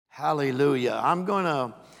Hallelujah. I'm going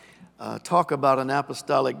to talk about an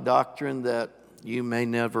apostolic doctrine that you may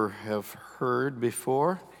never have heard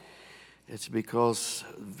before. It's because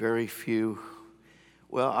very few,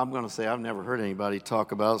 I'm going to say I've never heard anybody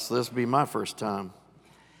talk about it, so this will be my first time.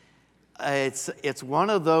 It's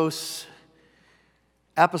one of those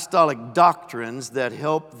apostolic doctrines that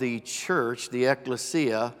help the church, the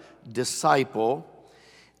ecclesia, disciple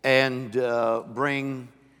and bring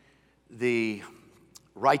the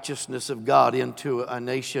righteousness of God into a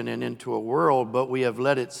nation and into a world, but we have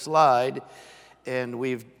let it slide, and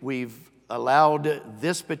we've allowed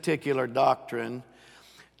this particular doctrine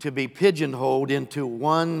to be pigeonholed into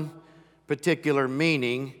one particular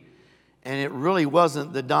meaning, and it really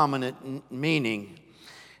wasn't the dominant meaning.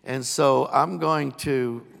 And so I'm going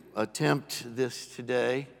to attempt this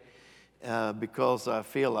today because I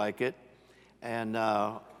feel like it, and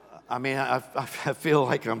I feel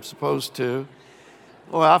like I'm supposed to.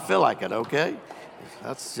 Well, I feel like it, okay?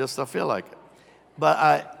 That's just, I feel like it. But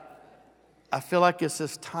I feel like it's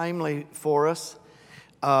just timely for us.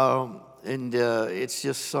 And it's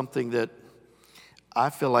just something that I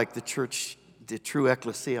feel like the church, the true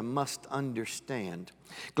ecclesia, must understand.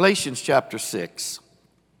 Galatians chapter 6.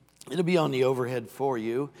 It'll be on the overhead for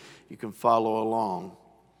you. You can follow along.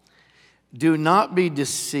 Do not be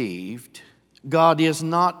deceived. God is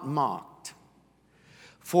not mocked.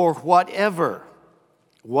 For whatever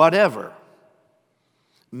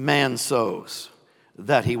man sows,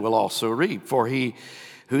 that he will also reap. For he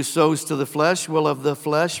who sows to the flesh will of the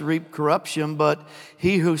flesh reap corruption, but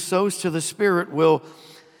he who sows to the Spirit will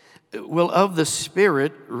of the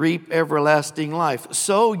Spirit reap everlasting life.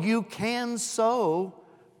 So you can sow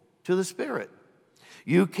to the Spirit.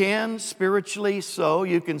 You can spiritually sow.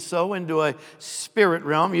 You can sow into a spirit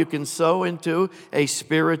realm. You can sow into a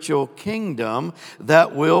spiritual kingdom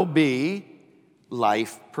that will be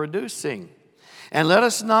life-producing. And let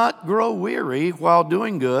us not grow weary while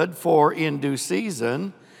doing good, for in due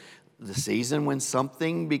season, the season when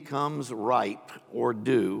something becomes ripe or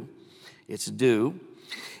due, it's due,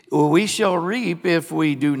 we shall reap if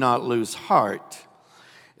we do not lose heart.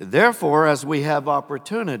 Therefore, as we have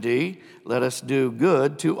opportunity, let us do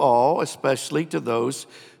good to all, especially to those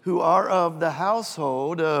who are of the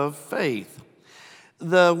household of faith.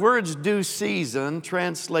 The words due season,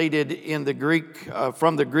 translated in the Greek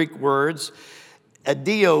from the Greek words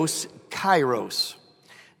adios kairos.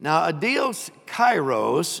 Now, adios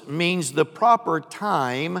kairos means the proper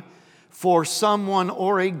time for someone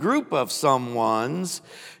or a group of someones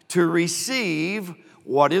to receive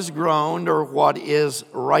what is grown or what is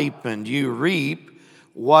ripened. You reap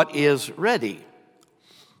what is ready.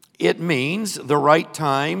 It means the right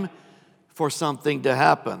time for something to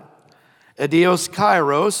happen. Adios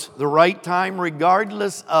kairos, the right time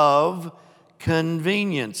regardless of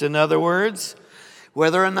convenience. In other words,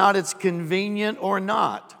 whether or not it's convenient or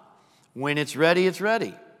not, when it's ready, it's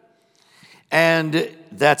ready. And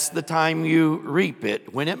that's the time you reap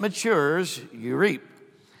it. When it matures, you reap.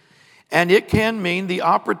 And it can mean the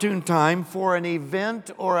opportune time for an event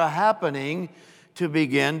or a happening to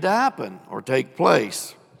begin to happen or take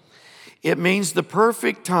place. It means the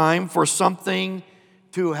perfect time for something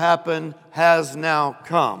to happen has now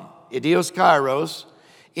come. Idios kairos,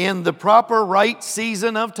 in the proper right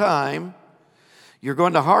season of time, you're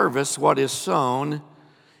going to harvest what is sown,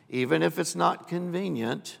 even if it's not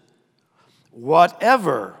convenient.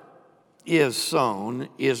 Whatever is sown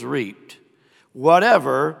is reaped.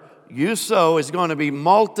 Whatever you sow is going to be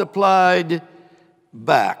multiplied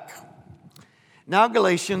back. Now,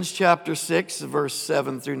 Galatians chapter 6, verse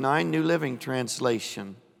 7 through 9, New Living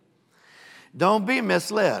Translation. Don't be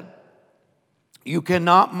misled. You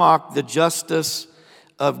cannot mock the justice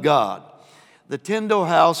of God. The Tyndale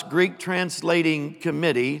House Greek Translating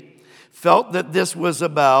Committee felt that this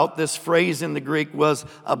phrase in the Greek was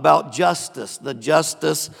about justice, the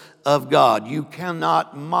justice of God. You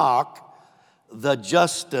cannot mock the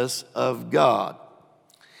justice of God.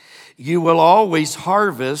 You will always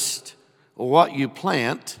harvest what you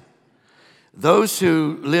plant. Those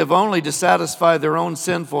who live only to satisfy their own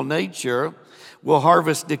sinful nature will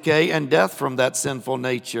harvest decay and death from that sinful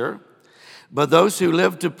nature. But those who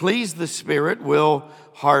live to please the Spirit will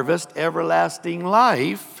harvest everlasting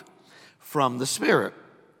life from the Spirit.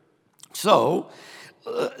 So,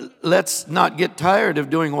 let's not get tired of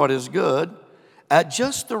doing what is good. At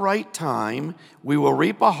just the right time, we will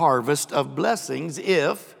reap a harvest of blessings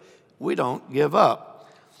if we don't give up.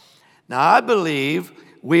 Now, I believe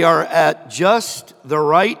we are at just the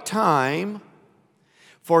right time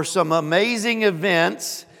for some amazing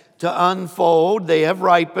events to unfold. They have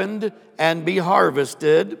ripened and be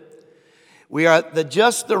harvested. We are at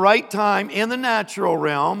just the right time in the natural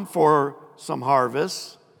realm for some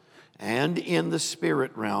harvest, and in the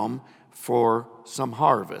spirit realm for some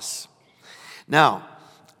harvest. Now,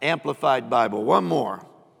 Amplified Bible, one more.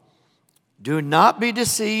 Do not be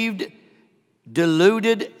deceived,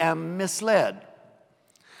 deluded, and misled.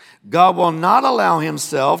 God will not allow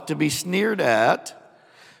himself to be sneered at,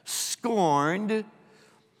 scorned,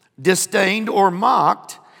 disdained, or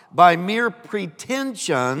mocked by mere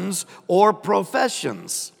pretensions or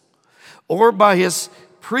professions, or by his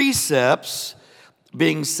precepts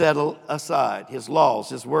being set aside, his laws,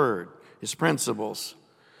 his word, his principles.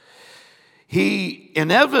 He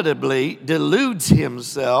inevitably deludes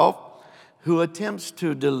himself who attempts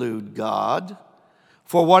to delude God.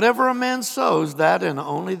 For whatever a man sows, that and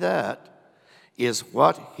only that is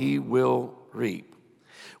what he will reap.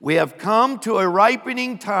 We have come to a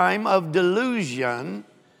ripening time of delusion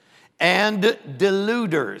and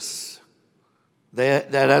deluders.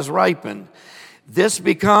 That has ripened. This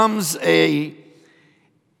becomes a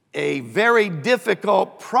very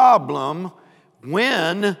difficult problem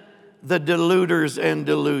when the deluders and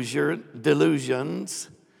delusions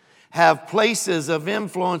have places of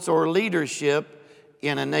influence or leadership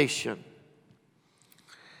in a nation.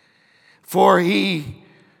 For he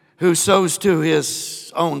who sows to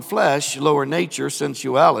his own flesh, lower nature,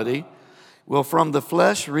 sensuality, will from the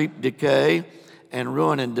flesh reap decay and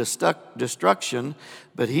ruin and destruction,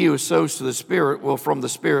 but he who sows to the Spirit will from the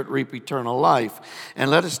Spirit reap eternal life.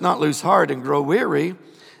 And let us not lose heart and grow weary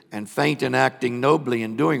and faint in acting nobly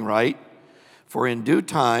and doing right, for in due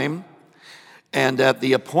time and at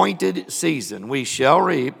the appointed season we shall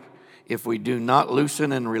reap if we do not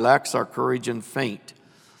loosen and relax our courage and faint.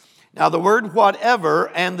 Now the word whatever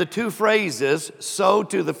and the two phrases, sow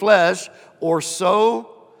to the flesh or sow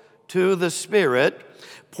to the Spirit,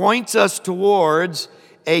 points us towards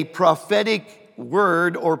a prophetic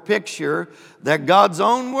word or picture that God's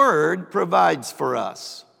own word provides for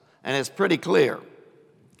us. And it's pretty clear.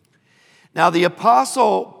 Now the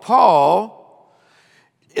Apostle Paul,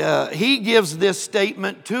 he gives this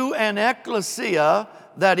statement to an ecclesia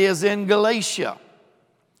that is in Galatia.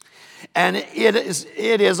 And it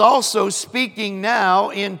is also speaking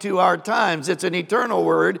now into our times. It's an eternal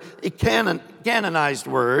word, a canonized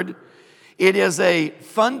word. It is a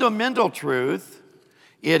fundamental truth.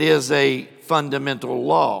 It is a fundamental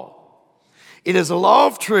law. It is a law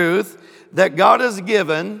of truth that God has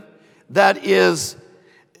given that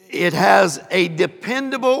it has a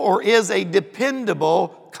dependable or is a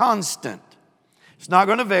dependable constant. It's not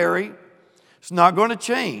going to vary. It's not going to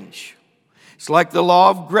change. It's like the law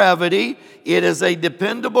of gravity. It is a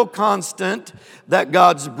dependable constant that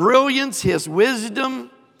God's brilliance, his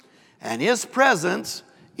wisdom, and his presence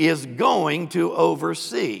is going to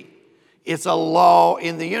oversee. It's a law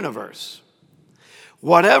in the universe.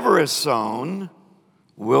 Whatever is sown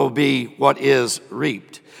will be what is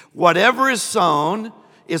reaped. Whatever is sown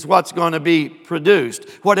is what's going to be produced.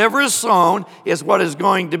 Whatever is sown is what is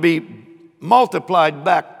going to be multiplied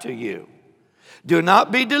back to you. Do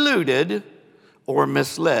not be deluded or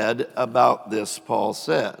misled about this, Paul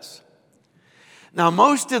says. Now,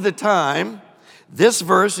 most of the time, this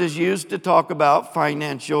verse is used to talk about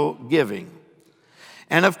financial giving.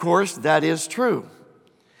 And of course, that is true.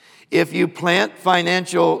 If you plant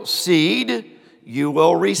financial seed, you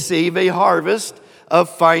will receive a harvest of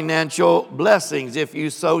financial blessings. If you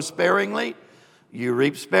sow sparingly, you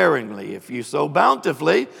reap sparingly. If you sow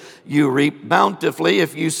bountifully, you reap bountifully.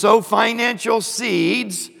 If you sow financial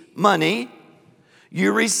seeds, money,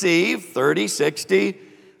 you receive 30, 60,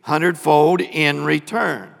 100-fold in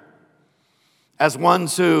return. As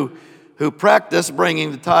ones who practice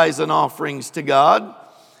bringing the tithes and offerings to God,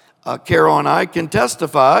 Carol and I can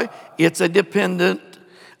testify it's a dependable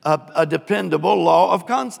law of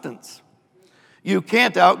constants. You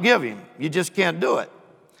can't outgive him. You just can't do it.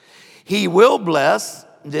 He will bless.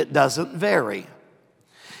 It doesn't vary.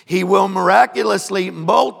 He will miraculously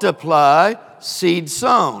multiply seed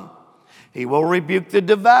sown. He will rebuke the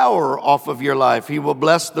devourer off of your life. He will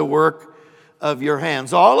bless the work of your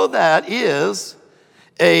hands. All of that is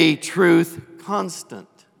a truth constant.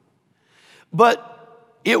 But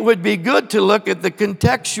it would be good to look at the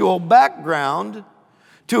contextual background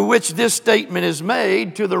to which this statement is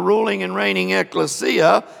made to the ruling and reigning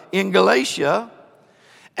ecclesia in Galatia,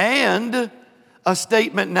 and a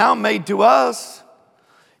statement now made to us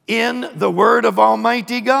in the Word of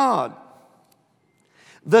Almighty God.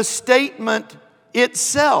 The statement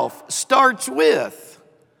itself starts with,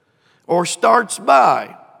 or starts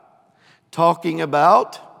by, talking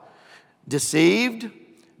about deceived,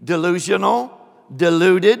 delusional,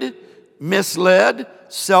 deluded, misled,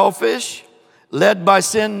 selfish, led by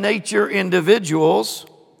sin nature individuals,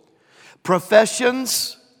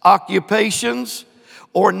 professions, occupations,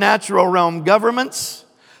 or natural realm governments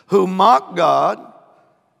who mock God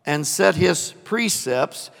and set his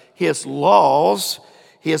precepts, his laws,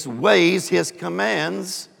 his ways, his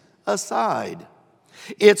commands aside.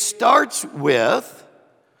 It starts with,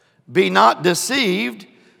 be not deceived,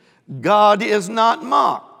 God is not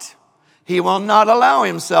mocked. He will not allow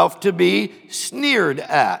himself to be sneered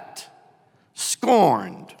at,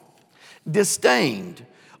 scorned, disdained,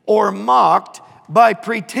 or mocked by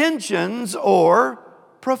pretensions or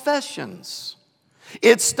professions.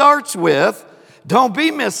 It starts with, don't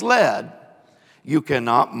be misled. You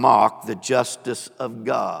cannot mock the justice of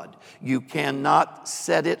God. You cannot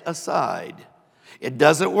set it aside. It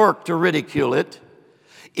doesn't work to ridicule it.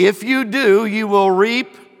 If you do, you will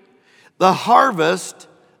reap the harvest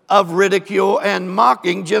of ridicule and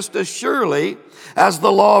mocking just as surely as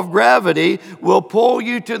the law of gravity will pull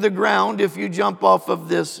you to the ground if you jump off of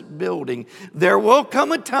this building. There will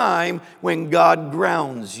come a time when God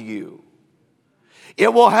grounds you.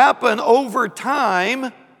 It will happen over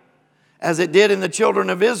time, as it did in the children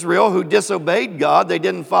of Israel who disobeyed God. They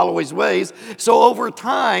didn't follow his ways. So over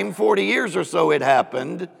time, 40 years or so it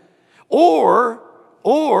happened. Or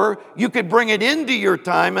you could bring it into your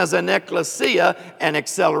time as an ecclesia and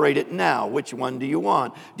accelerate it now. Which one do you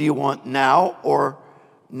want? Do you want now or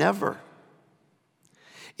never?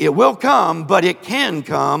 It will come, but it can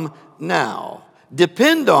come now.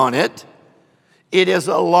 Depend on it. It is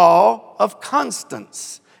a law of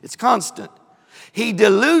constance. It's constant. He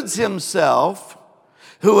deludes himself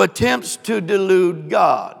who attempts to delude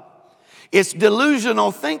God. It's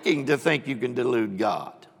delusional thinking to think you can delude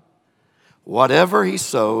God. Whatever he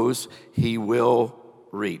sows, he will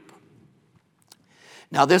reap.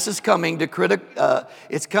 Now, this is coming to critical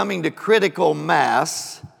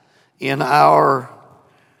mass in our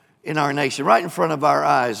nation, right in front of our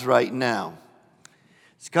eyes right now.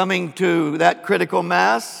 It's coming to that critical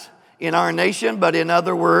mass in our nation, but in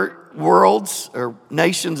other worlds or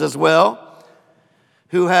nations as well,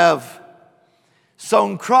 who have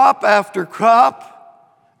sown crop after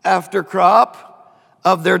crop after crop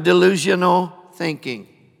of their delusional thinking.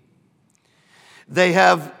 They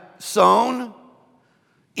have sown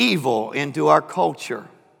evil into our culture.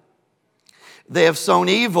 They have sown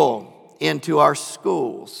evil into our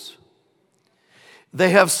schools. They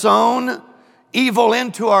have sown evil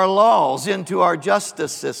into our laws, into our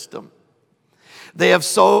justice system. They have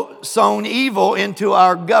sown evil into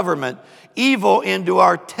our government, evil into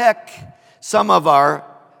our tech, some of our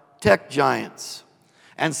tech giants,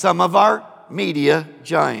 and some of our media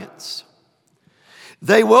giants.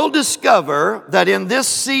 They will discover that in this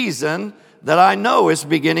season that I know is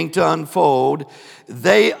beginning to unfold,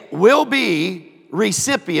 they will be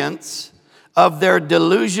recipients of their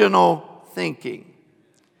delusional thinking.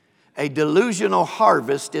 A delusional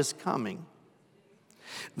harvest is coming.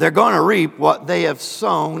 They're going to reap what they have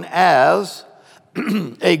sown as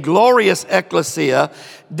a glorious ecclesia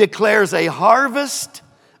declares a harvest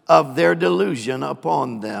of their delusion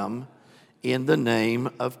upon them in the name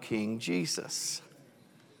of King Jesus.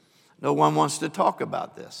 No one wants to talk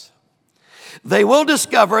about this. They will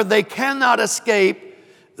discover they cannot escape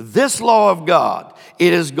this law of God.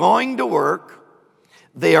 It is going to work.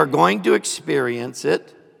 They are going to experience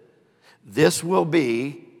it. This will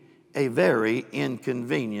be a very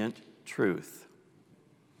inconvenient truth.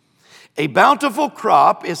 A bountiful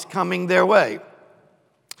crop is coming their way,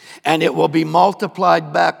 and it will be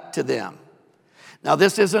multiplied back to them. Now,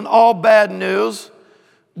 this isn't all bad news,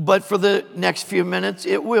 but for the next few minutes,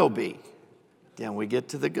 it will be. Then we get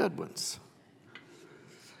to the good ones.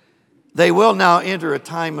 They will now enter a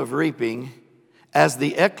time of reaping as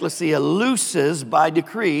the ecclesia looses by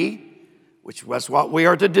decree, which was what we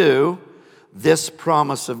are to do, this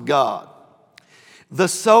promise of God. The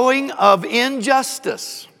sowing of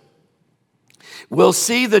injustice will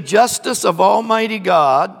see the justice of Almighty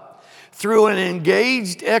God through an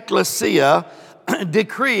engaged ecclesia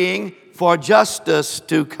decreeing for justice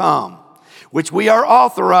to come, which we are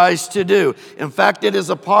authorized to do. In fact, it is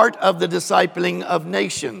a part of the discipling of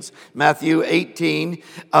nations. Matthew 28,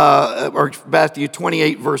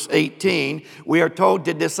 verse 18, we are told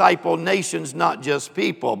to disciple nations, not just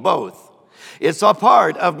people, both. It's a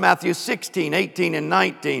part of Matthew 16, 18, and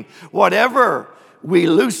 19. Whatever we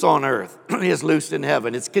loose on earth is loosed in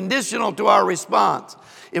heaven. It's conditional to our response.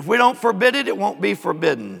 If we don't forbid it, it won't be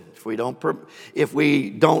forbidden. If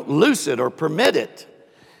we don't loose it or permit it,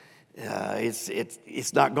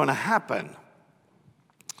 it's not going to happen.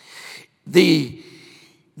 The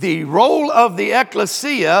role of the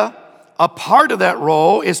ecclesia a part of that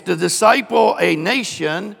role is to disciple a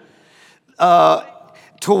nation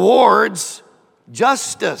towards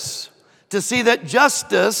justice, to see that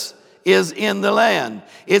justice is in the land.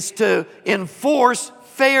 It's to enforce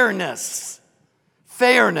fairness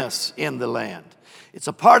in the land. It's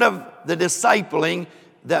a part of the discipling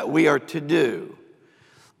that we are to do.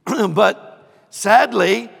 But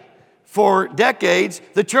sadly, for decades,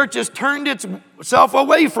 the church has turned itself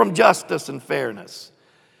away from justice and fairness.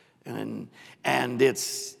 And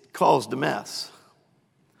it's caused a mess.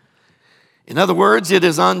 In other words, it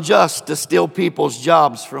is unjust to steal people's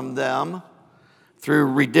jobs from them through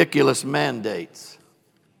ridiculous mandates.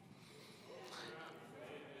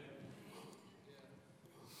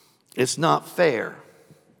 It's not fair,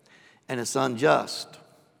 and it's unjust.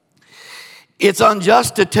 It's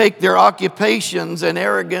unjust to take their occupations and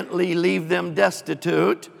arrogantly leave them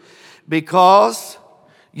destitute because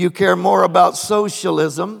you care more about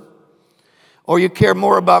socialism or you care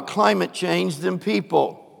more about climate change than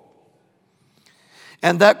people.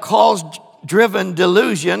 And that cause-driven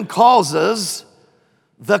delusion causes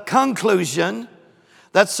the conclusion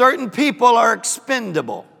that certain people are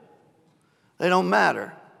expendable. They don't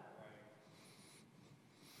matter.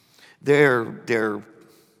 They're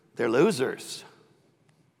losers.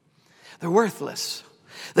 They're worthless.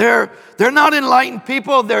 They're not enlightened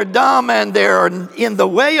people. They're dumb, and they're in the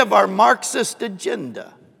way of our Marxist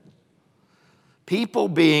agenda. People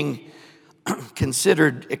being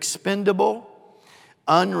considered expendable,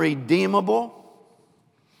 unredeemable,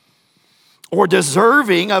 or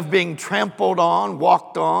deserving of being trampled on,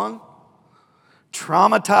 walked on,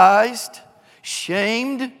 traumatized,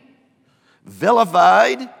 shamed,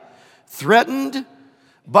 vilified, threatened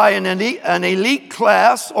by an elite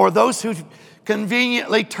class or those who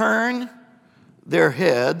conveniently turn their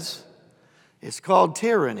heads. It's called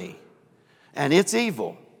tyranny, and it's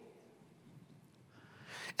evil.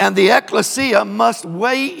 And the ecclesia must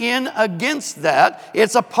weigh in against that.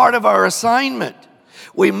 It's a part of our assignment.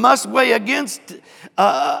 We must weigh in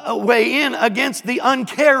against the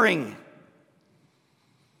uncaring,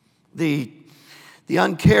 the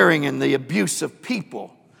uncaring and the abuse of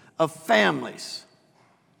people, of families,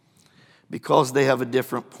 because they have a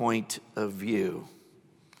different point of view.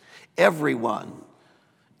 Everyone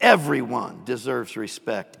deserves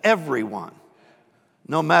respect. Everyone.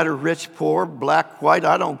 No matter rich, poor, black, white,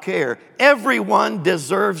 I don't care. Everyone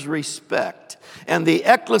deserves respect. And the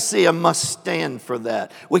ecclesia must stand for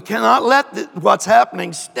that. We cannot let what's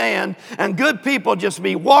happening stand and good people just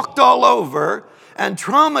be walked all over and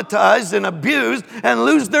traumatized and abused and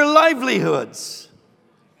lose their livelihoods.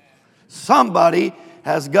 Somebody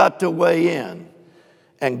has got to weigh in.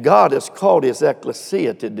 And God has called His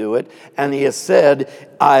ecclesia to do it. And He has said,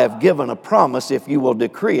 I have given a promise. If you will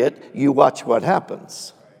decree it, you watch what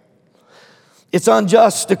happens. It's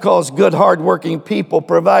unjust to cause good, hardworking people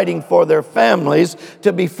providing for their families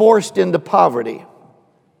to be forced into poverty.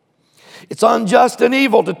 It's unjust and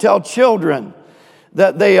evil to tell children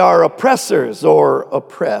that they are oppressors or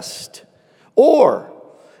oppressed. Or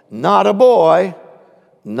not a boy,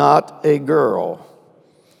 not a girl.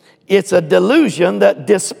 It's a delusion that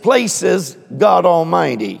displaces God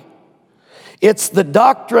Almighty. It's a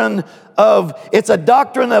doctrine of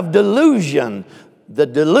delusion the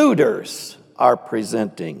deluders are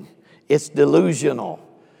presenting. It's delusional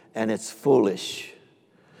and it's foolish.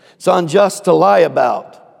 It's unjust to lie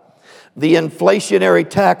about the inflationary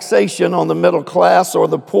taxation on the middle class or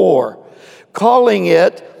the poor, calling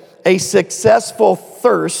it a successful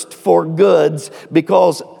thirst for goods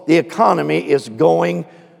because the economy is going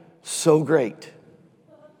so great.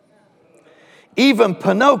 Even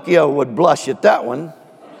Pinocchio would blush at that one.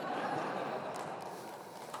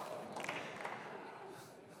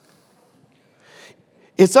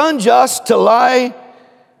 It's unjust to lie.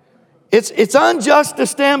 It's unjust to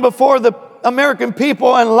stand before the American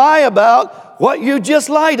people and lie about what you just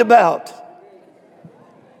lied about.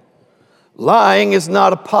 Lying is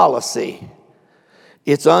not a policy.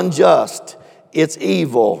 It's unjust. It's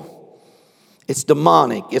evil. It's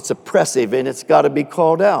demonic, it's oppressive, and it's got to be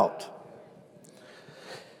called out.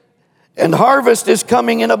 And harvest is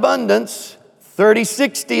coming in abundance, 30,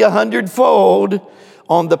 60, 100-fold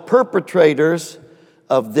on the perpetrators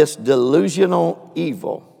of this delusional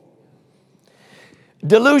evil.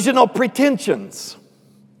 Delusional pretensions.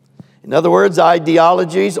 In other words,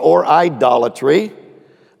 ideologies or idolatry,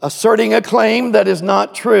 asserting a claim that is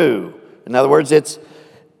not true. In other words, it's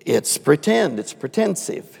pretend, it's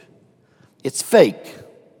pretensive. It's fake.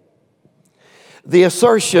 The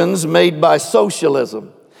assertions made by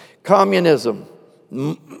socialism, communism,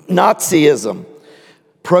 Nazism,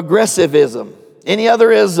 progressivism, any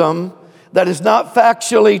other ism that is not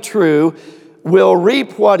factually true will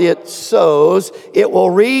reap what it sows. It will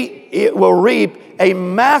reap a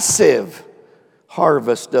massive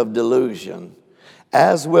harvest of delusion,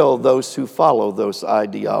 as will those who follow those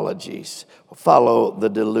ideologies, follow the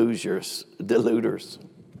deluders.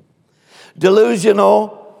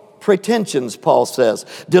 Delusional pretensions, Paul says.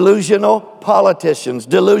 Delusional politicians,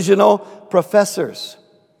 delusional professors,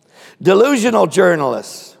 delusional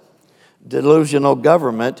journalists, delusional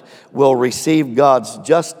government will receive God's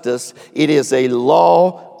justice. It is a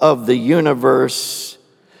law of the universe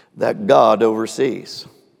that God oversees.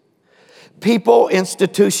 People,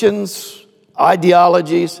 institutions,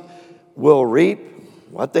 ideologies will reap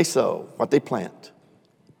what they sow, what they plant.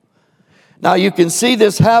 Now you can see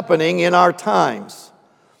this happening in our times.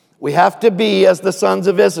 We have to be, as the sons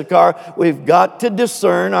of Issachar, we've got to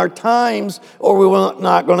discern our times or we're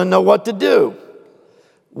not going to know what to do.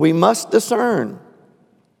 We must discern.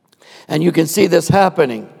 And you can see this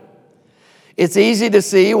happening. It's easy to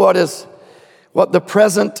see what the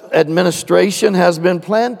present administration has been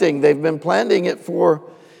planting. They've been planting it for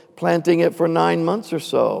 9 months or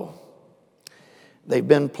so. They've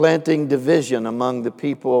been planting division among the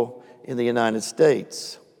people in the United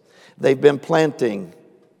States. They've been planting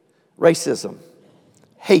racism,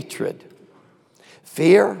 hatred,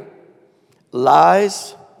 fear,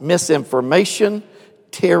 lies, misinformation,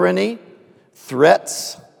 tyranny,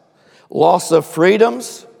 threats, loss of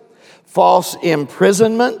freedoms, false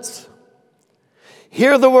imprisonments.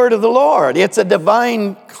 Hear the word of the Lord. It's a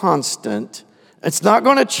divine constant. It's not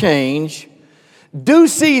going to change. Due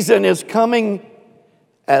season is coming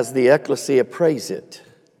as the ecclesia prays it.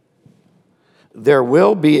 There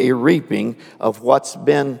will be a reaping of what's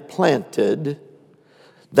been planted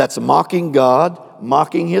that's mocking God,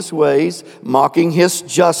 mocking His ways, mocking His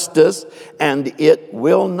justice, and it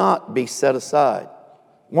will not be set aside.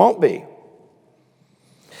 Won't be.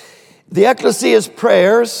 The ecclesia's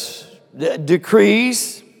prayers,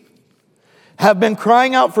 decrees, have been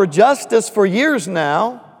crying out for justice for years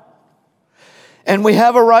now, and we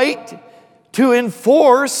have a right to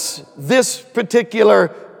enforce this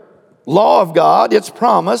particular law of God. It's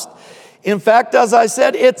promised. In fact, as I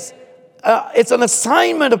said, it's an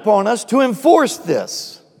assignment upon us to enforce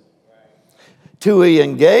this, to be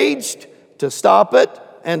engaged, to stop it,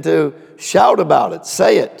 and to shout about it,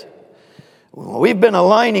 say it. We've been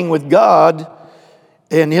aligning with God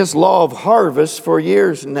in His law of harvest for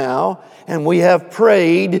years now, and we have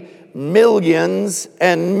prayed millions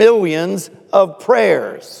and millions of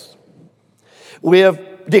prayers. We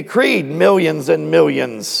have decreed millions and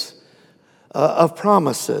millions of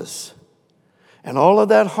promises. And all of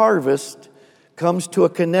that harvest comes to a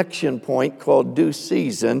connection point called due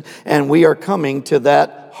season, and we are coming to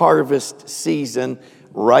that harvest season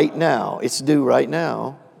right now. It's due right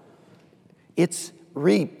now. It's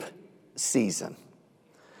reap season.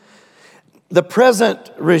 The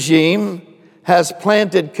present regime has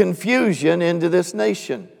planted confusion into this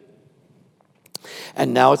nation,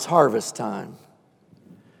 and now it's harvest time.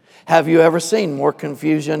 Have you ever seen more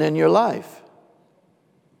confusion in your life?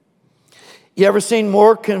 You ever seen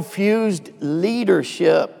more confused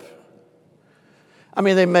leadership? I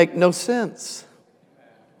mean, they make no sense.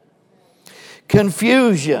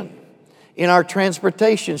 Confusion in our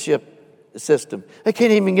transportation system. They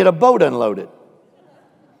can't even get a boat unloaded.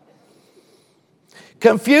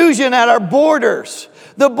 Confusion at our borders.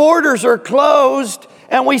 The borders are closed,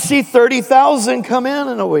 and we see 30,000 come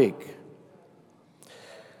in a week.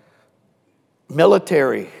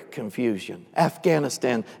 Military confusion.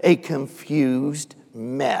 Afghanistan, a confused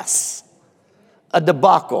mess. A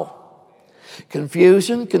debacle.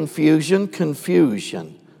 Confusion, confusion,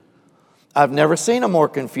 confusion. I've never seen a more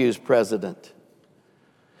confused president.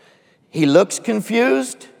 He looks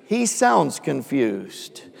confused. He sounds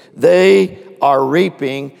confused. They are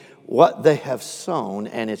reaping what they have sown,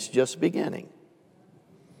 and it's just beginning.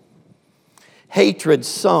 Hatred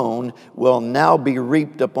sown will now be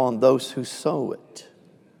reaped upon those who sow it.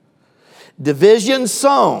 Division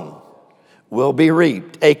sown will be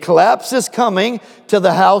reaped. A collapse is coming to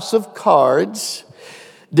the house of cards.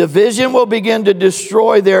 Division will begin to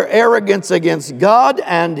destroy their arrogance against God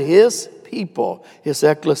and His people, His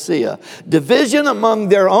ecclesia. Division among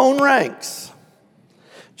their own ranks.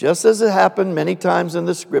 Just as it happened many times in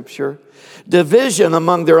the Scripture, division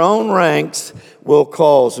among their own ranks will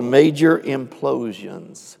cause major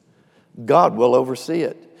implosions. God will oversee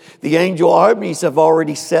it. The angel armies have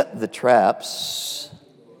already set the traps,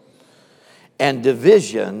 and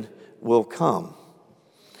division will come.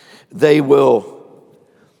 They're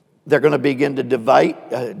going to begin to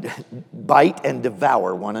bite and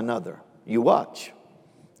devour one another. You watch.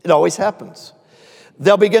 It always happens.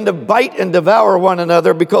 They'll begin to bite and devour one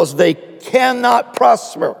another because they cannot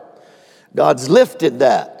prosper. God's lifted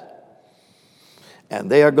that. And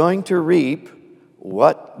they are going to reap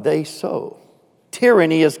what they sow.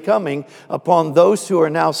 Tyranny is coming upon those who are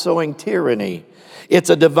now sowing tyranny. It's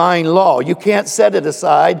a divine law. You can't set it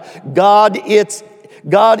aside. God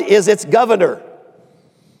is its governor.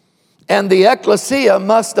 And the ecclesia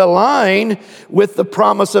must align with the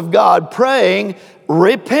promise of God, praying,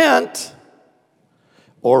 repent,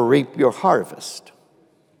 or reap your harvest.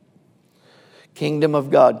 Kingdom of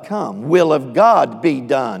God come. Will of God be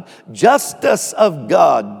done. Justice of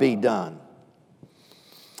God be done.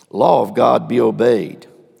 Law of God be obeyed.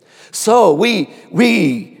 So we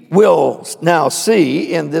will now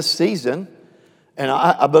see in this season, and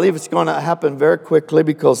I believe it's going to happen very quickly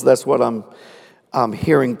because that's what I'm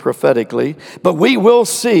hearing prophetically, but we will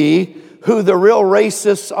see who the real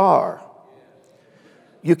racists are.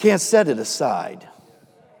 You can't set it aside.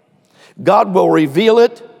 God will reveal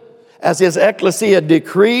it as His ecclesia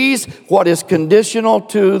decrees what is conditional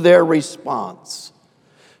to their response.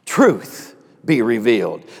 Truth be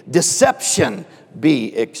revealed. Deception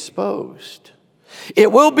be exposed.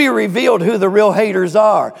 It will be revealed who the real haters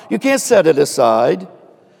are. You can't set it aside.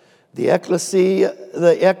 The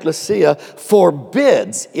ecclesia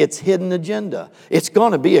forbids its hidden agenda. It's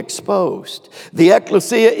going to be exposed. The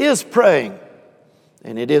ecclesia is praying,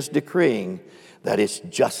 and it is decreeing that it's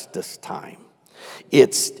justice time.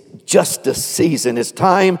 It's justice season. It's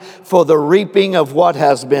time for the reaping of what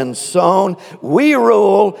has been sown. We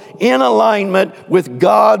rule in alignment with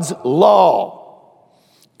God's law.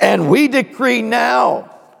 And we decree now,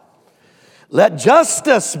 let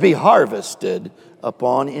justice be harvested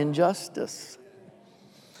upon injustice.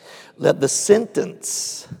 Let the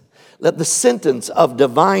sentence of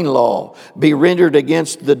divine law be rendered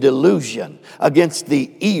against the delusion, against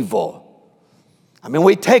the evil. I mean,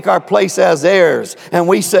 we take our place as heirs and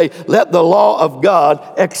we say, let the law of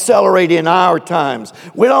God accelerate in our times.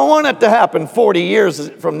 We don't want it to happen 40 years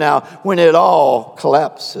from now when it all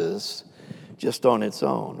collapses just on its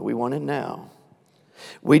own. We want it now.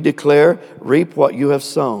 We declare, reap what you have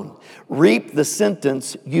sown. Reap the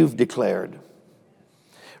sentence you've declared.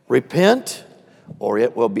 Repent, or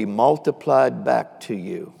it will be multiplied back to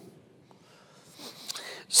you.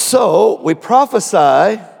 So we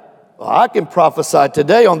prophesy. Well, I can prophesy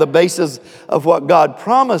today on the basis of what God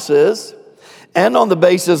promises and on the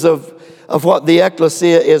basis of what the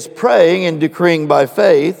ecclesia is praying and decreeing by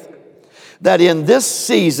faith, that in this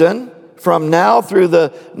season, from now through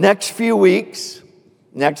the next few weeks,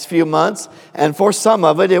 next few months, and for some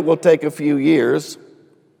of it, it will take a few years,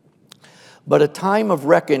 but a time of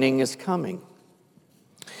reckoning is coming.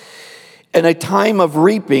 And a time of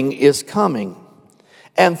reaping is coming.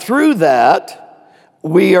 And through that,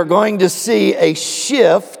 we are going to see a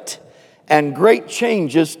shift and great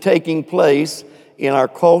changes taking place in our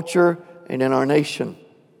culture and in our nation.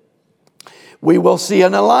 We will see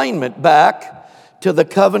an alignment back to the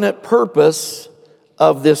covenant purpose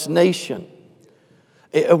of this nation.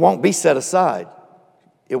 It won't be set aside.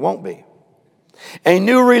 It won't be. A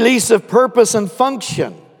new release of purpose and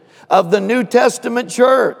function of the New Testament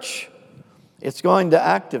church. It's going to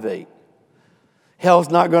activate. Hell's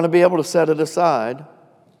not going to be able to set it aside.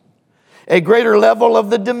 A greater level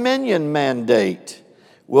of the dominion mandate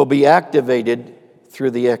will be activated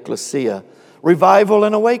through the ecclesia. Revival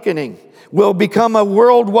and awakening will become a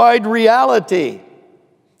worldwide reality.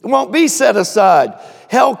 It won't be set aside.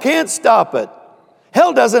 Hell can't stop it.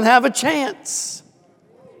 Hell doesn't have a chance.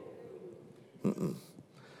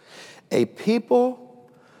 A people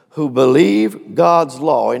who believe God's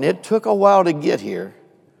law, and it took a while to get here.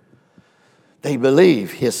 They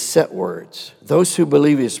believe His set words. Those who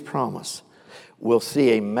believe His promise will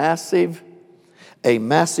see a massive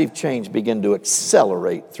change begin to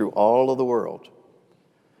accelerate through all of the world.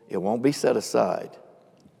 It won't be set aside.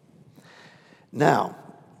 Now,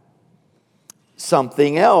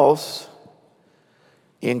 something else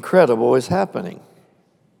incredible is happening.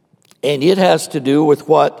 And it has to do with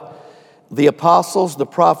what the apostles, the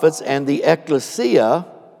prophets, and the ecclesia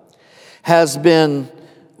has been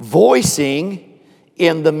voicing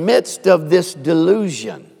in the midst of this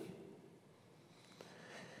delusion.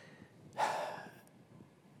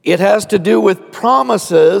 It has to do with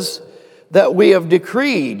promises that we have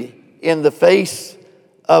decreed in the face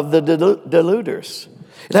of the deluders.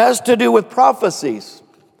 It has to do with prophecies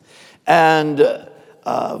and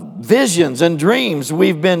visions and dreams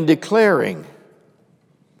we've been declaring.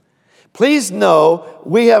 Please know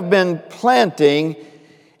we have been planting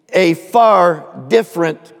a far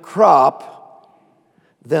different crop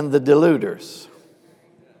than the deluders.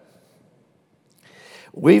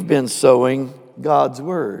 We've been sowing God's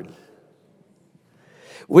word.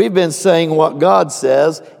 We've been saying what God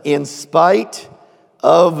says in spite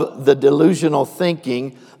of the delusional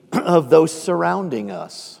thinking of those surrounding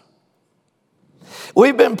us.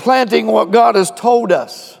 We've been planting what God has told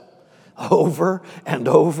us over and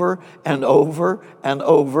over and over and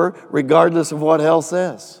over, regardless of what hell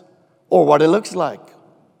says or what it looks like,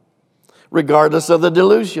 regardless of the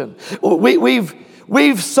delusion.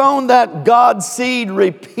 We've sown that God seed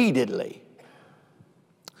repeatedly.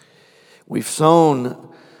 We've sown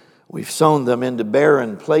them into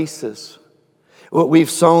barren places. We've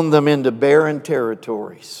sown them into barren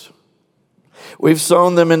territories. We've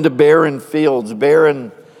sown them into barren fields,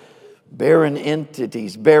 barren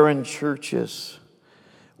entities, barren churches.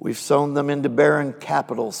 We've sown them into barren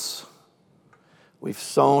capitals. We've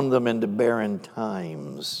sown them into barren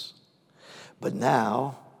times. But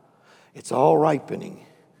now, it's all ripening.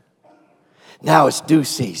 Now it's due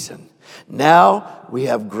season. Now we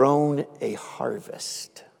have grown a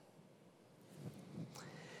harvest.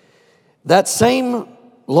 That same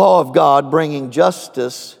law of God bringing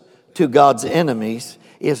justice to God's enemies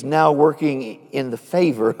is now working in the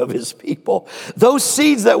favor of his people. Those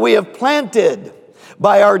seeds that we have planted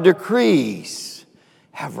by our decrees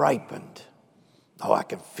have ripened. Oh, I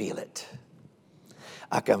can feel it.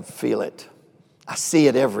 I can feel it. I see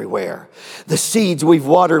it everywhere. The seeds we've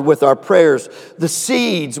watered with our prayers, the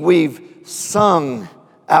seeds we've sung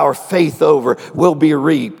our faith over will be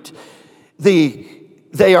reaped.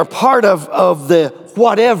 They are part of the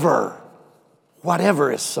whatever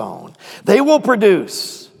is sown. They will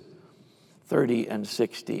produce 30 and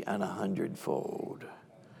 60 and 100-fold.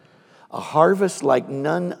 A harvest like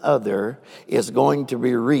none other is going to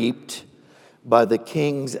be reaped by the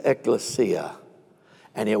King's ecclesia,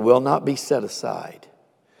 and it will not be set aside.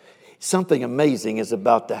 Something amazing is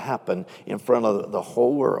about to happen in front of the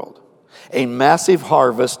whole world. A massive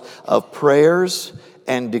harvest of prayers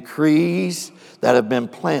and decrees that have been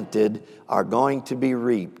planted are going to be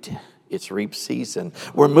reaped. It's reap season.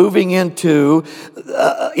 We're moving into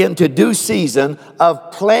due season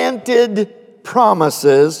of planted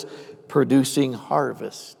promises producing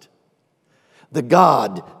harvest. The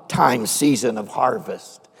God time season of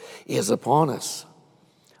harvest is upon us.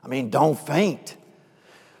 I mean, don't faint.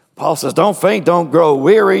 Paul says, don't faint, don't grow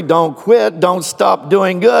weary, don't quit, don't stop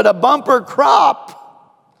doing good. A bumper crop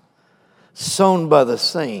sown by the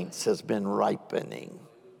saints has been ripening.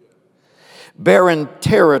 Barren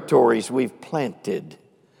territories we've planted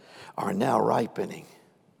are now ripening.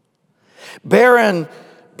 Barren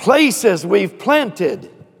places we've planted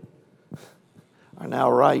are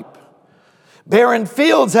now ripe. Barren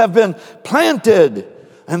fields have been planted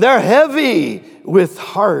and they're heavy with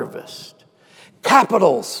harvest.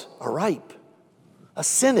 Capitals are ripe. A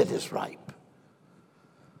Senate is ripe.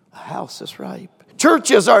 A house is ripe.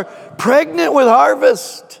 Churches are pregnant with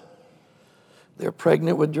harvest. They're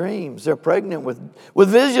pregnant with dreams. They're pregnant with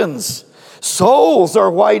visions. Souls are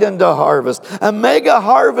whitened to harvest. A mega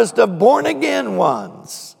harvest of born-again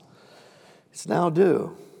ones. It's now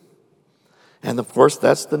due. And of course,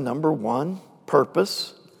 that's the number one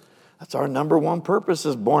purpose. That's our number one purpose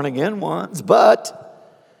is born-again ones. But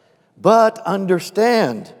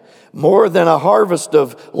understand, more than a harvest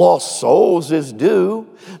of lost souls is due.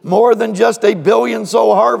 More than just a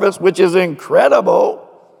billion-soul harvest, which is incredible.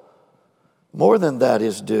 More than that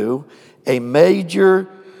is due. A major,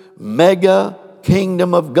 mega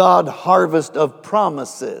kingdom of God harvest of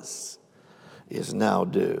promises is now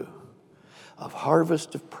due. A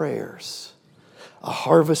harvest of prayers. A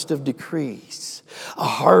harvest of decrees. A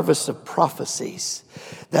harvest of prophecies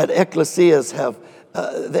that ecclesia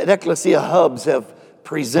hubs have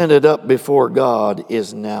presented up before God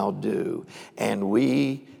is now due. And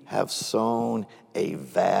we have sown a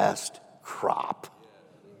vast crop.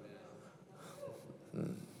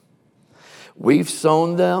 We've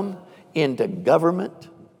sown them into government.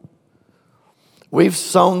 We've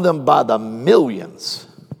sown them by the millions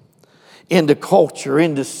into culture,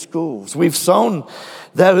 into schools. We've sown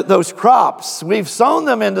those crops. We've sown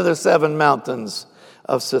them into the 7 mountains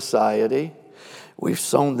of society. We've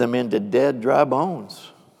sown them into dead, dry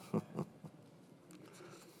bones.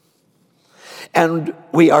 And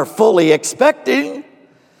we are fully expecting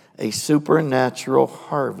a supernatural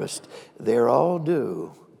harvest. They're all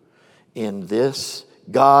due in this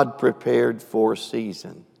God-prepared for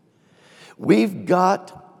season. We've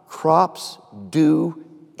got crops due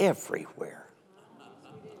everywhere.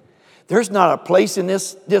 There's not a place in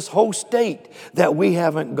this whole state that we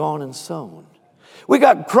haven't gone and sown. We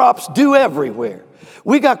got crops due everywhere.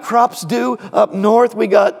 We got crops due up north. We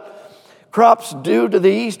got Crops due to the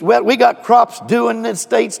east. Well, we got crops due in the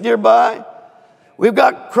states nearby. We've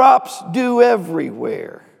got crops due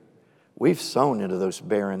everywhere. We've sown into those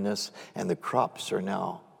barrenness, and the crops are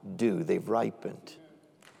now due. They've ripened.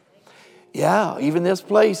 Yeah, even this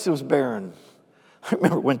place was barren. I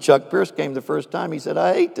remember when Chuck Pierce came the first time, he said,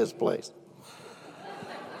 I hate this place.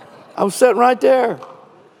 I was sitting right there.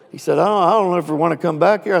 He said, I don't know if we want to come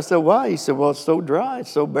back here. I said, why? He said, well, it's so dry,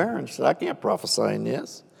 it's so barren. He said, I can't prophesy in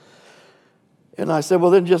this. And I said,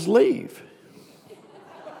 well, then just leave.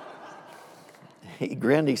 He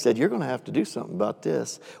grinned. He said, you're going to have to do something about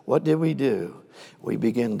this. What did we do? We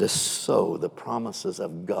began to sow the promises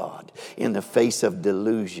of God in the face of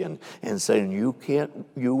delusion and saying,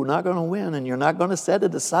 you're not going to win and you're not going to set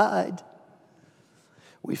it aside.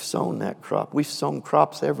 We've sown that crop. We've sown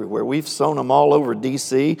crops everywhere. We've sown them all over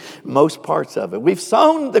D.C., most parts of it. We've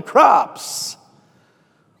sown the crops.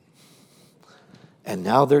 And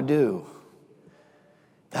now they're due.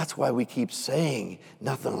 That's why we keep saying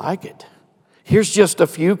nothing like it. Here's just a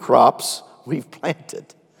few crops we've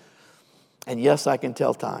planted. And yes, I can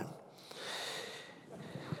tell time.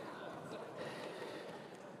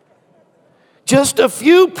 Just a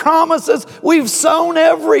few promises we've sown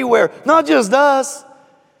everywhere. Not just us.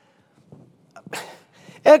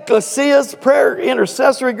 Ecclesia's prayer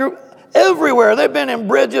intercessory group, everywhere. They've been in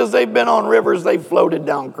bridges, they've been on rivers, they've floated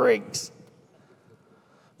down creeks.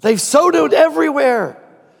 They've sowed it everywhere.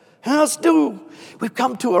 And we've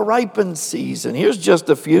come to a ripened season. Here's just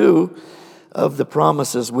a few of the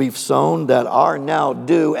promises we've sown that are now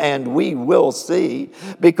due and we will see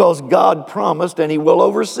because God promised and He will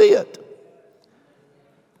oversee it.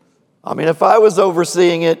 I mean, if I was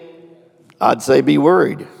overseeing it, I'd say be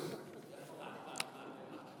worried.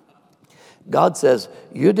 God says,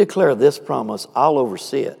 you declare this promise, I'll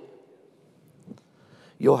oversee it.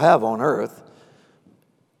 You'll have on earth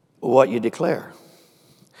what you declare.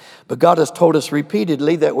 But God has told us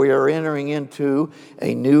repeatedly that we are entering into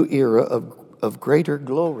a new era of greater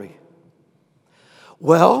glory.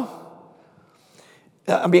 Well,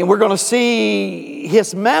 I mean, we're going to see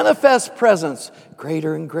His manifest presence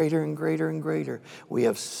greater and greater and greater and greater. We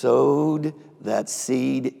have sowed that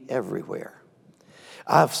seed everywhere.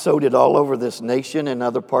 I've sowed it all over this nation and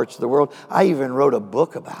other parts of the world. I even wrote a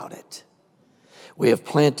book about it. We have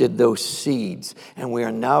planted those seeds, and we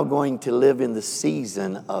are now going to live in the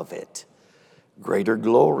season of it. Greater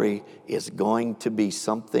glory is going to be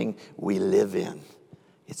something we live in.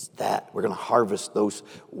 It's that. We're going to harvest those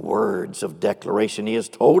words of declaration. He has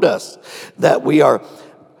told us that we are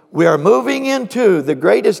moving into the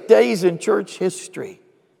greatest days in church history.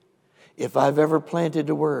 If I've ever planted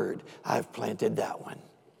a word, I've planted that one.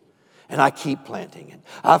 And I keep planting it.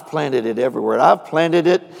 I've planted it everywhere. I've planted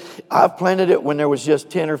it when there was just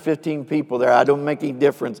 10 or 15 people there. I don't make any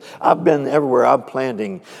difference. I've been everywhere. I'm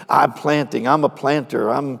planting. I'm planting. I'm a planter.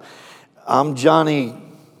 I'm Johnny.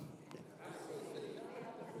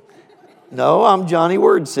 No, I'm Johnny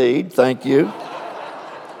Wordseed. Thank you.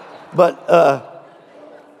 But,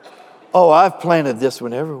 I've planted this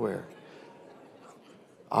one everywhere.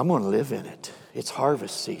 I'm going to live in it. It's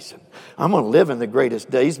harvest season. I'm going to live in the greatest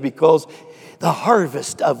days because the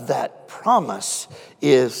harvest of that promise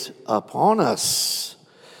is upon us.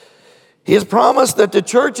 He has promised that the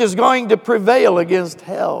church is going to prevail against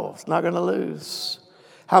hell. It's not going to lose.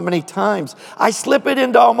 How many times? I slip it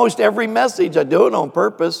into almost every message. I do it on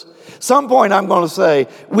purpose. Some point I'm going to say,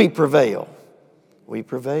 we prevail. We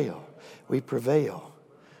prevail. We prevail.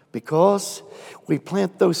 Because we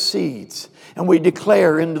plant those seeds and we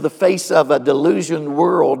declare into the face of a delusioned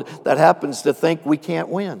world that happens to think we can't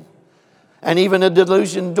win. And even a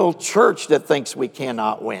delusional church that thinks we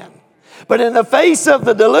cannot win. But in the face of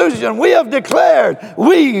the delusion, we have declared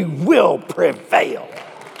we will prevail.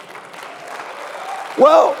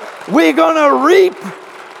 Well, we're going to reap.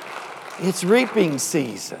 It's reaping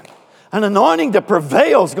season. An anointing to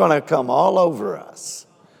prevail is going to come all over us.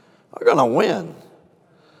 We're going to win.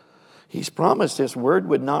 He's promised His word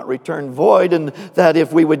would not return void and that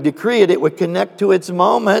if we would decree it, it would connect to its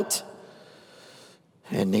moment.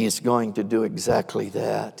 And He's going to do exactly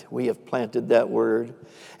that. We have planted that word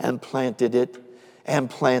and planted it and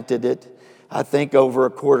planted it. I think over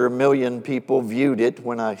 250,000 people viewed it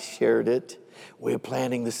when I shared it. We're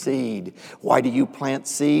planting the seed. Why do you plant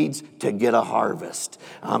seeds? To get a harvest.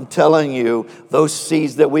 I'm telling you, those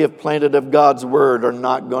seeds that we have planted of God's word are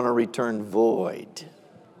not going to return void.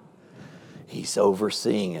 He's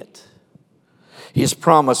overseeing it. He's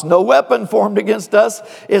promised no weapon formed against us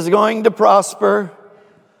is going to prosper.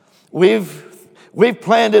 We've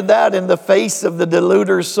planted that in the face of the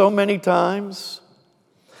deluders so many times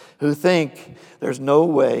who think there's no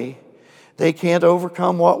way They can't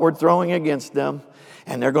overcome what we're throwing against them,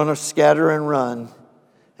 and they're going to scatter and run.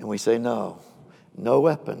 And we say, no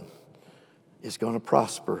weapon is going to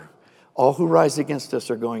prosper. All who rise against us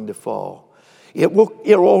are going to fall. It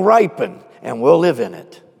will ripen, and we'll live in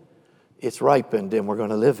it. It's ripened, and we're going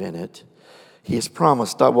to live in it. He has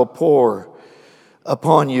promised, I will pour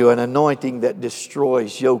upon you an anointing that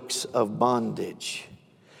destroys yokes of bondage.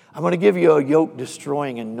 I'm going to give you a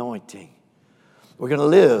yoke-destroying anointing. We're going to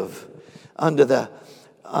live under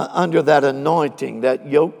that anointing, that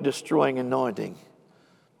yoke-destroying anointing.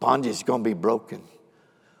 Bondage is going to be broken.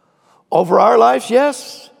 Over our lives,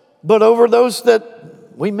 yes, but over those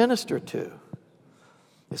that we minister to.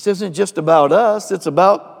 This isn't just about us, it's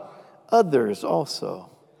about others also.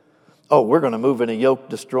 Oh, we're going to move in a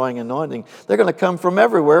yoke-destroying anointing. They're going to come from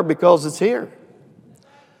everywhere because it's here.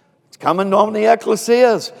 It's coming on the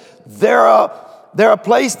ecclesias. They're a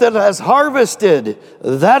place that has harvested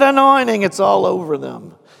that anointing. It's all over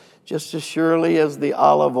them. Just as surely as the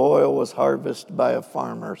olive oil was harvested by a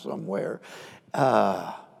farmer somewhere.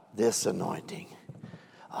 This anointing,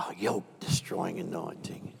 a yoke-destroying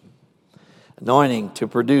anointing. Anointing to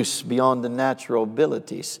produce beyond the natural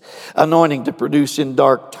abilities. Anointing to produce in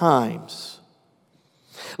dark times.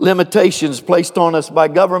 Limitations placed on us by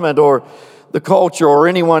government or the culture or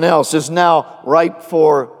anyone else is now ripe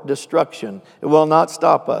for destruction. It will not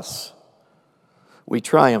stop us. We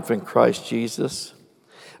triumph in Christ Jesus.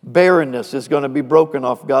 Barrenness is going to be broken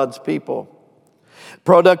off God's people.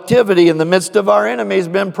 Productivity in the midst of our enemies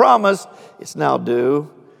has been promised. It's now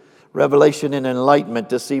due. Revelation and enlightenment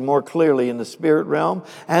to see more clearly in the spirit realm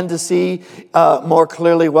and to see more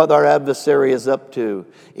clearly what our adversary is up to.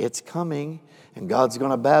 It's coming, and God's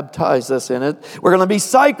going to baptize us in it. We're going to be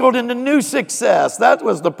cycled into new success. That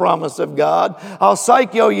was the promise of God. I'll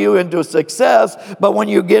cycle you into success, but when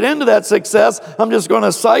you get into that success, I'm just going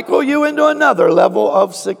to cycle you into another level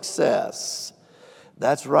of success.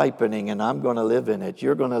 That's ripening, and I'm going to live in it.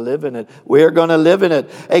 You're going to live in it. We're going to live in it.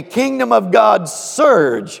 A kingdom of God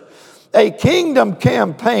surge. A kingdom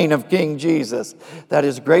campaign of King Jesus that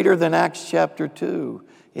is greater than Acts chapter 2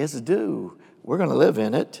 is due. We're going to live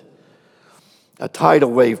in it. A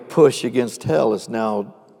tidal wave push against hell is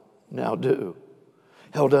now due.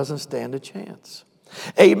 Hell doesn't stand a chance.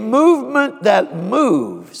 A movement that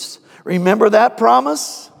moves. Remember that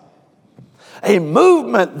promise? A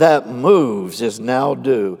movement that moves is now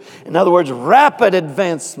due. In other words, rapid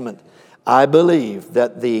advancement. I believe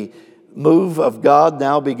that the move of God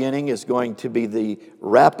now beginning is going to be the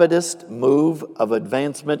rapidest move of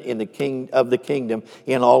advancement in the kingdom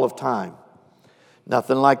in all of time.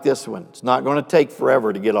 Nothing like this one. It's not going to take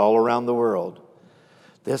forever to get all around the world.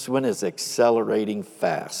 This one is accelerating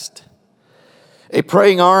fast. A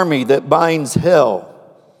praying army that binds hell,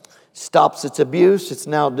 stops its abuse, it's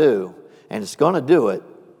now due, and it's going to do it.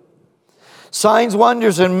 Signs,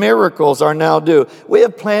 wonders, and miracles are now due. We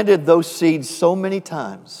have planted those seeds so many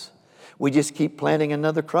times. We just keep planting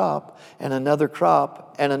another crop and another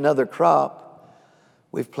crop and another crop.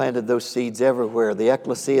 We've planted those seeds everywhere. The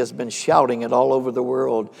ecclesia has been shouting it all over the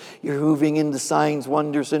world. You're moving into signs,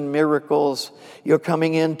 wonders, and miracles. You're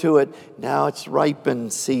coming into it. Now it's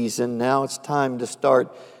ripened season. Now it's time to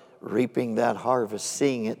start reaping that harvest,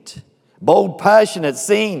 seeing it. Bold, passionate,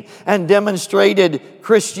 seen, and demonstrated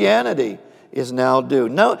Christianity is now due.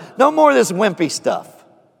 No more of this wimpy stuff.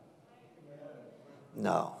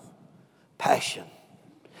 No. Passion.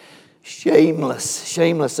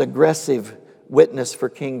 Shameless, aggressive witness for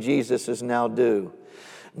King Jesus is now due.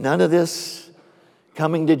 None of this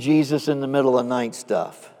coming to Jesus in the middle of the night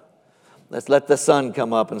stuff. Let's let the sun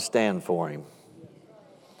come up and stand for him.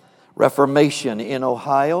 Reformation in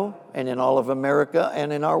Ohio and in all of America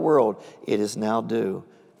and in our world, it is now due.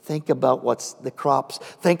 Think about what's the crops.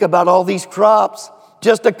 Think about all these crops.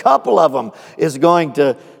 Just a couple of them is going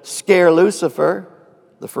to scare Lucifer,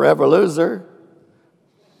 the forever loser.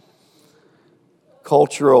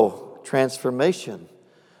 Cultural transformation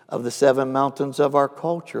of the 7 mountains of our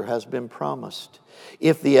culture has been promised.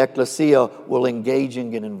 If the ecclesia will engage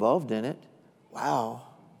and get involved in it. Wow.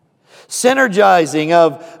 Synergizing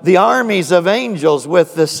of the armies of angels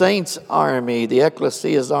with the saints' army, the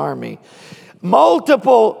ecclesia's army.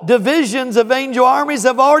 Multiple divisions of angel armies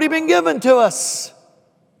have already been given to us.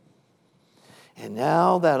 And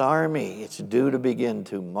now that army, it's due to begin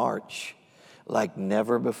to march like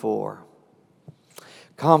never before.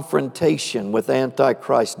 Confrontation with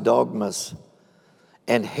Antichrist dogmas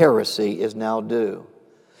and heresy is now due.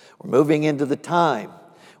 We're moving into the time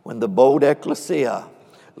when the bold ecclesia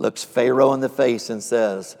looks Pharaoh in the face and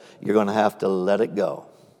says, you're going to have to let it go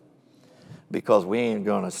because we ain't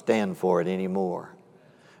going to stand for it anymore.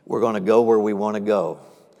 We're going to go where we want to go.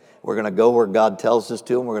 We're going to go where God tells us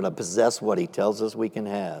to, and we're going to possess what he tells us we can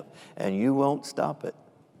have. And you won't stop it.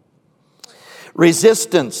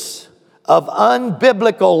 Resistance of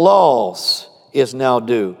unbiblical laws is now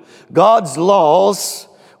due. God's laws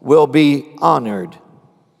will be honored.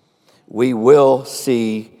 We will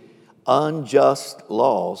see unjust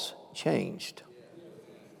laws changed.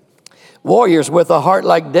 Warriors with a heart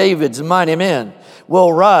like David's, mighty men,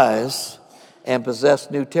 will rise and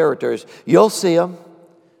possess new territories. You'll see them.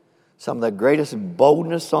 Some of the greatest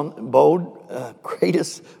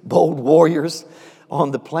bold warriors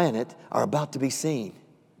on the planet are about to be seen.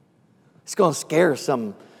 It's going to scare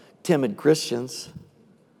some timid Christians.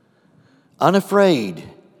 Unafraid,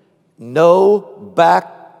 no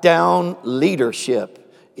back down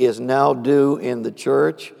leadership is now due in the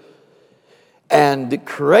church. And the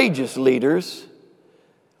courageous leaders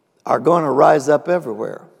are going to rise up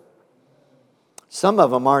everywhere. Some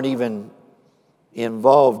of them aren't even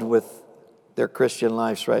involved with their Christian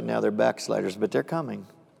lives right now. They're backsliders, but they're coming.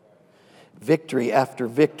 Victory after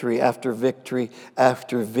victory after victory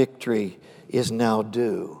after victory is now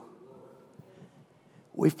due.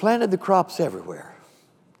 We've planted the crops everywhere.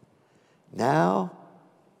 Now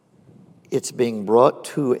it's being brought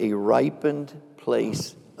to a ripened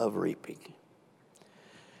place of reaping.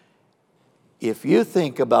 If you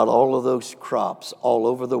think about all of those crops all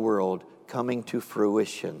over the world coming to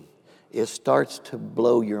fruition, it starts to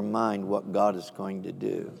blow your mind what God is going to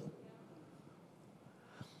do.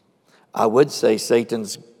 I would say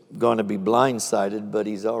Satan's going to be blindsided, but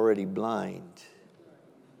he's already blind.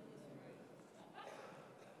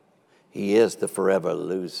 He is the forever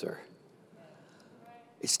loser.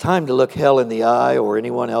 It's time to look hell in the eye or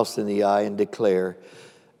anyone else in the eye and declare,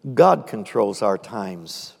 God controls our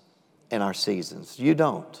times and our seasons. You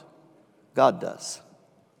don't. God does.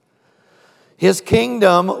 His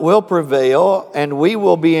kingdom will prevail, and we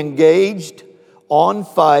will be engaged on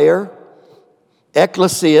fire,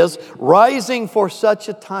 ecclesias, rising for such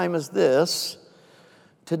a time as this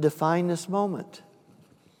to define this moment.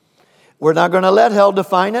 We're not going to let hell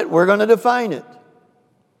define it. We're going to define it.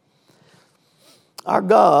 Our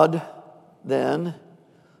God, then,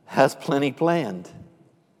 has plenty planned.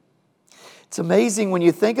 It's amazing when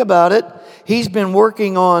you think about it. He's been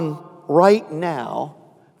working on right now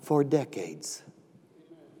for decades.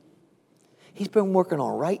 He's been working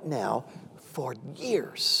on right now for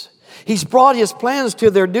years. He's brought his plans to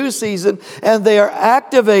their due season, and they are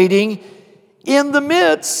activating in the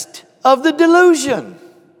midst of the delusion,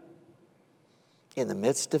 in the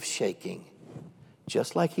midst of shaking,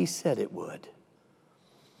 just like he said it would.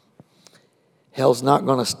 Hell's not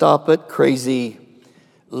going to stop it. Crazy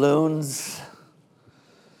loons,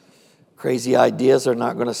 crazy ideas are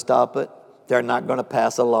not going to stop it. They're not going to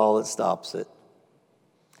pass a law that stops it.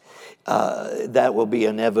 That will be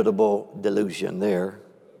inevitable delusion there.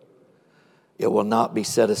 It will not be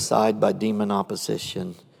set aside by demon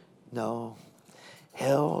opposition. No,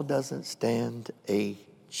 hell doesn't stand a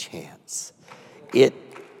chance. It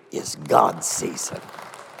is God's season.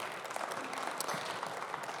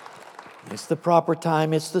 It's the proper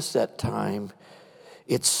time. It's the set time.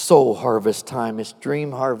 It's soul harvest time. It's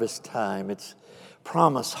dream harvest time. It's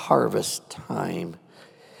promise harvest time.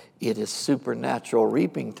 It is supernatural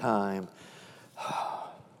reaping time.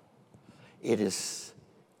 It is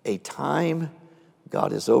a time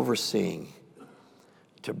God is overseeing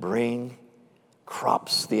to bring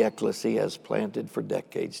crops the ecclesia has planted for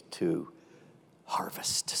decades to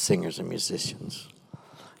harvest. Singers and musicians,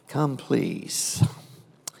 come please.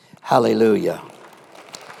 Hallelujah.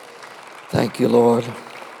 Thank you, Lord.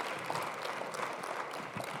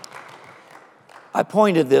 I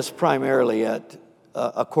pointed this primarily at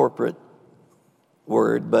a corporate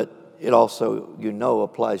word, but it also,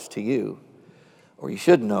 applies to you. Or you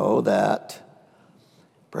should know that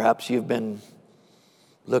perhaps you've been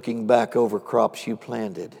looking back over crops you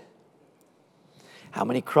planted. How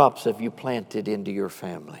many crops have you planted into your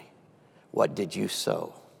family? What did you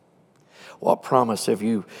sow? What promise have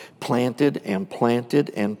you planted and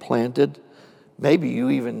planted and planted? Maybe you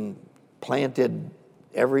even planted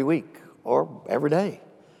every week or every day.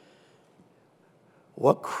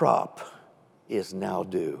 What crop is now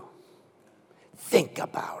due? Think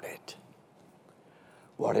about it.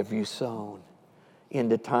 What have you sown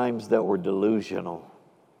into times that were delusional?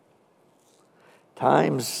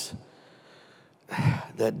 Times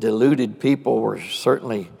that deluded people were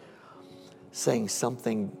certainly saying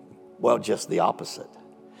something, just the opposite.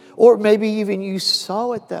 Or maybe even you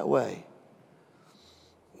saw it that way.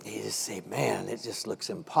 You just say, man, it just looks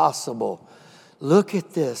impossible. Look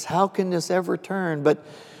at this. How can this ever turn? But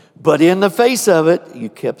But in the face of it, you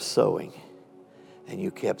kept sowing. And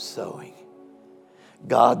you kept sowing.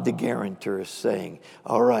 God, the guarantor, is saying,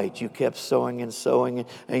 all right, you kept sowing and sowing,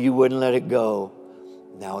 and you wouldn't let it go.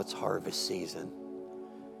 Now it's harvest season.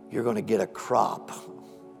 You're going to get a crop.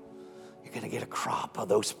 You're going to get a crop of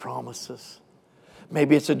those promises.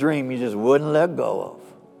 Maybe it's a dream you just wouldn't let go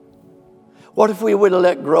of. What if we would have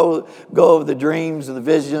let go of the dreams and the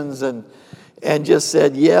visions and just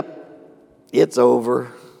said, yep, it's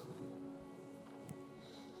over.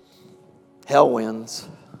 Hell wins.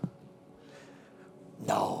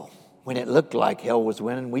 No. When it looked like hell was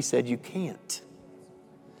winning, we said, you can't.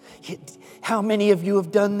 How many of you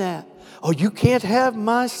have done that? Oh, you can't have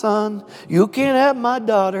my son. You can't have my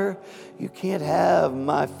daughter. You can't have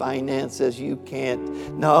my finances. You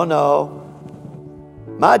can't. No.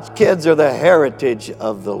 My kids are the heritage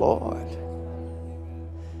of the Lord.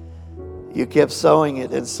 You kept sowing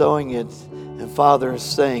it and sowing it. And Father is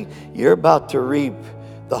saying, you're about to reap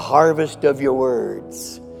the harvest of your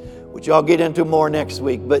words, which I'll get into more next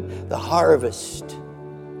week. But the harvest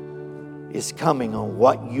is coming on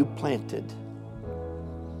what you planted.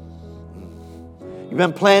 You've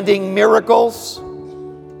been planting miracles.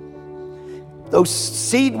 Those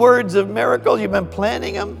seed words of miracles, you've been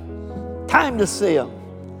planting them. Time to see them.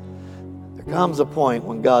 There comes a point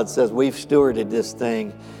when God says, we've stewarded this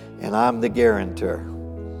thing, and I'm the guarantor.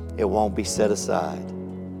 It won't be set aside.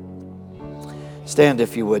 Stand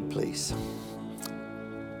if you would, please.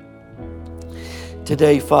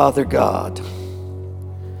 Today, Father God,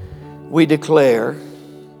 we declare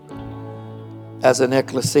as an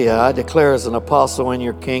ecclesia, I declare as an apostle in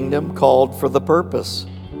your kingdom, called for the purpose.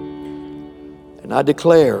 And I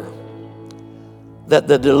declare that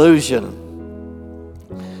the delusion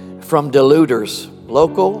from deluders,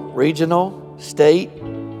 local, regional, state,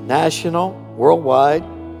 national, worldwide,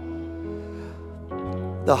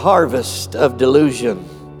 the harvest of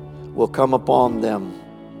delusion will come upon them.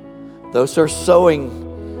 Those who are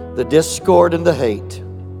sowing the discord and the hate,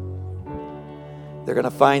 they're going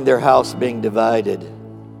to find their house being divided.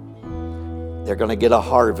 They're going to get a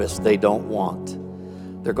harvest they don't want.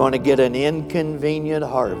 They're going to get an inconvenient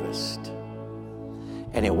harvest,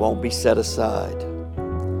 and it won't be set aside.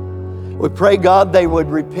 We pray, God, they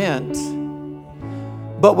would repent,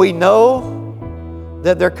 but we know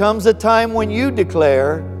that there comes a time when you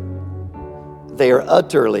declare they are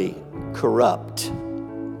utterly corrupt.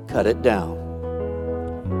 Cut it down.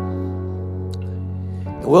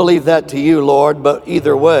 We'll leave that to you, Lord, but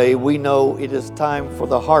either way, we know it is time for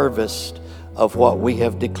the harvest of what we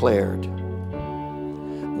have declared.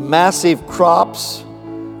 Massive crops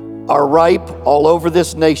are ripe all over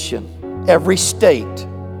this nation, every state,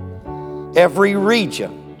 every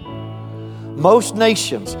region, most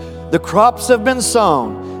nations. The crops have been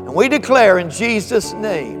sown, and we declare in Jesus'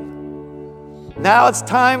 name, now it's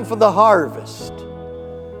time for the harvest.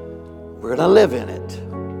 We're going to live in it.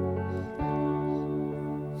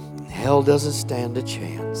 Hell doesn't stand a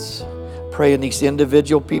chance. Pray in these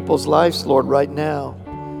individual people's lives, Lord, right now.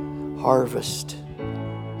 Harvest,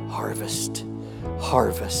 harvest,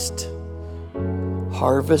 harvest.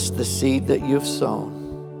 Harvest the seed that you've sown.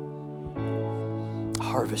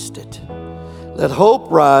 Harvest it. Let hope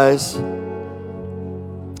rise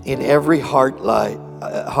in every heart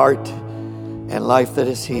and life that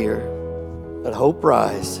is here. Let hope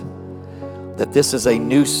rise that this is a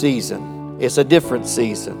new season. It's a different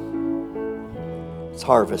season. It's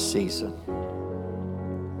harvest season.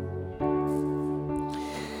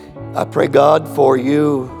 I pray, God, for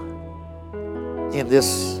you in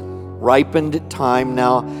this ripened time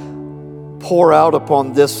now. Pour out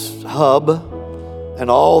upon this hub and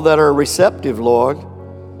all that are receptive, Lord,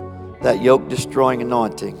 that yoke-destroying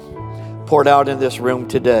anointing. Pour it out in this room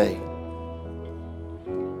today.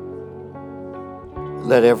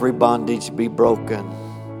 Let every bondage be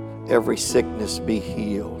broken, every sickness be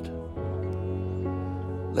healed.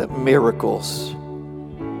 Let miracles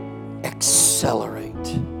accelerate.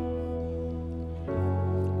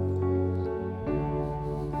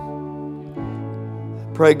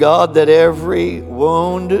 Pray, God, that every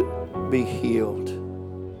wound be healed.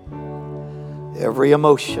 Every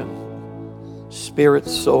emotion, spirit,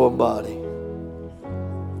 soul, and body.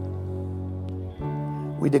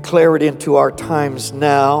 We declare it into our times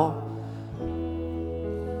now.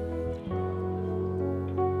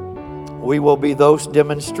 We will be those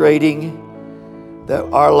demonstrating that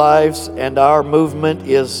our lives and our movement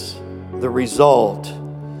is the result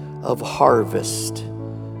of harvest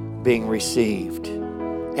being received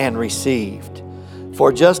and received.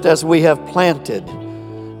 For just as we have planted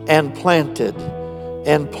and planted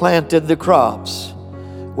and planted the crops,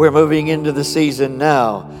 We're moving into the season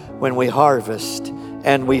now when we harvest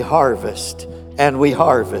and we harvest and we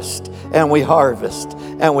harvest and we harvest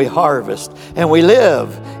and we harvest, and we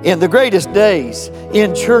live in the greatest days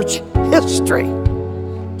in church history,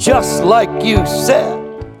 just like you said.